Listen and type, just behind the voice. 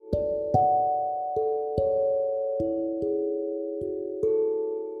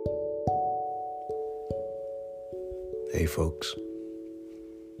Hey folks,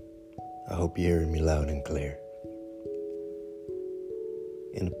 I hope you're hearing me loud and clear.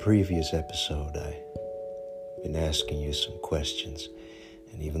 In a previous episode, I've been asking you some questions,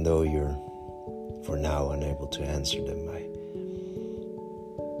 and even though you're, for now, unable to answer them, I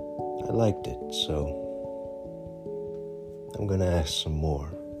liked it, so I'm gonna ask some more.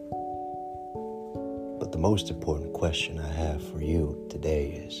 But the most important question I have for you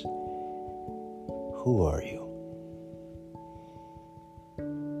today is, who are you?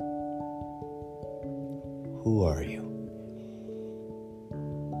 Who are you?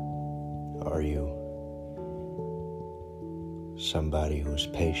 Are you somebody who's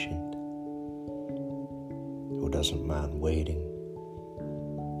patient, who doesn't mind waiting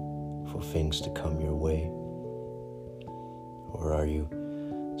for things to come your way? Or are you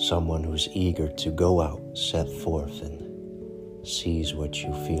someone who's eager to go out, set forth, and seize what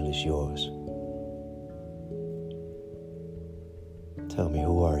you feel is yours? Tell me,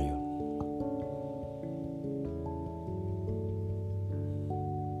 who are you?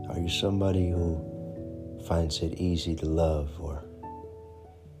 Are you somebody who finds it easy to love, or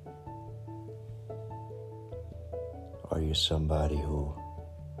are you somebody who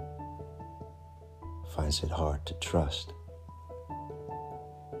finds it hard to trust?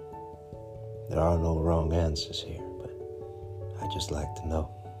 There are no wrong answers here, but I'd just like to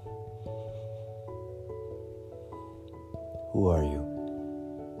know. Who are you?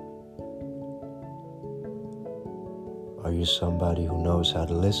 Are you somebody who knows how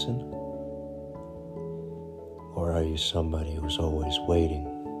to listen? Or are you somebody who's always waiting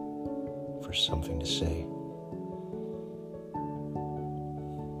for something to say?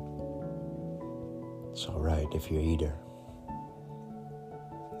 It's all right if you're either.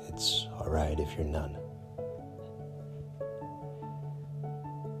 It's all right if you're none.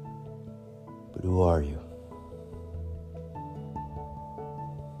 But who are you?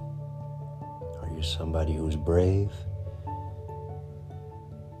 Are you somebody who's brave?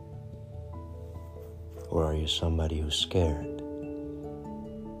 Or are you somebody who's scared?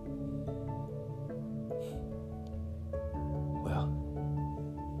 Well,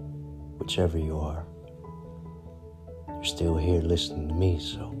 whichever you are, you're still here listening to me,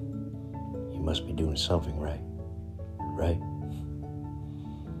 so you must be doing something right?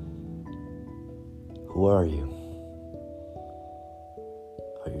 Who are you?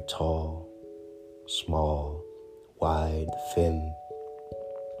 Are you tall, small, wide, thin,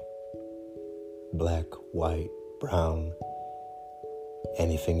 black, white, brown,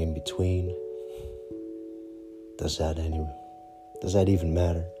 anything in between? Does that even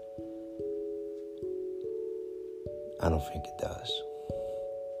matter? I don't think it does.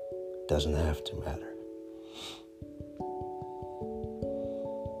 It doesn't have to matter.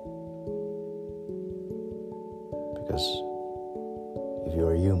 Because if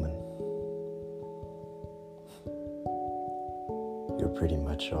you're a human, you're pretty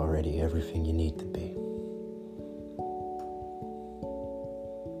much already everything you need to be.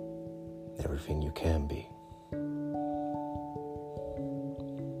 Everything you can be.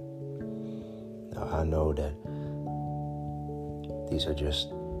 Now, I know that these are just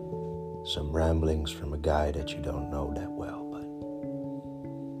some ramblings from a guy that you don't know that well, but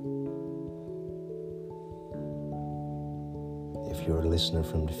if you're a listener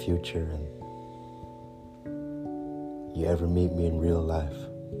from the future and you ever meet me in real life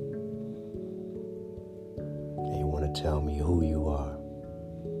and you want to tell me who you are,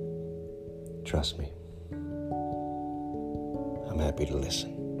 trust me, I'm happy to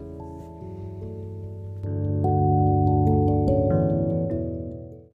listen.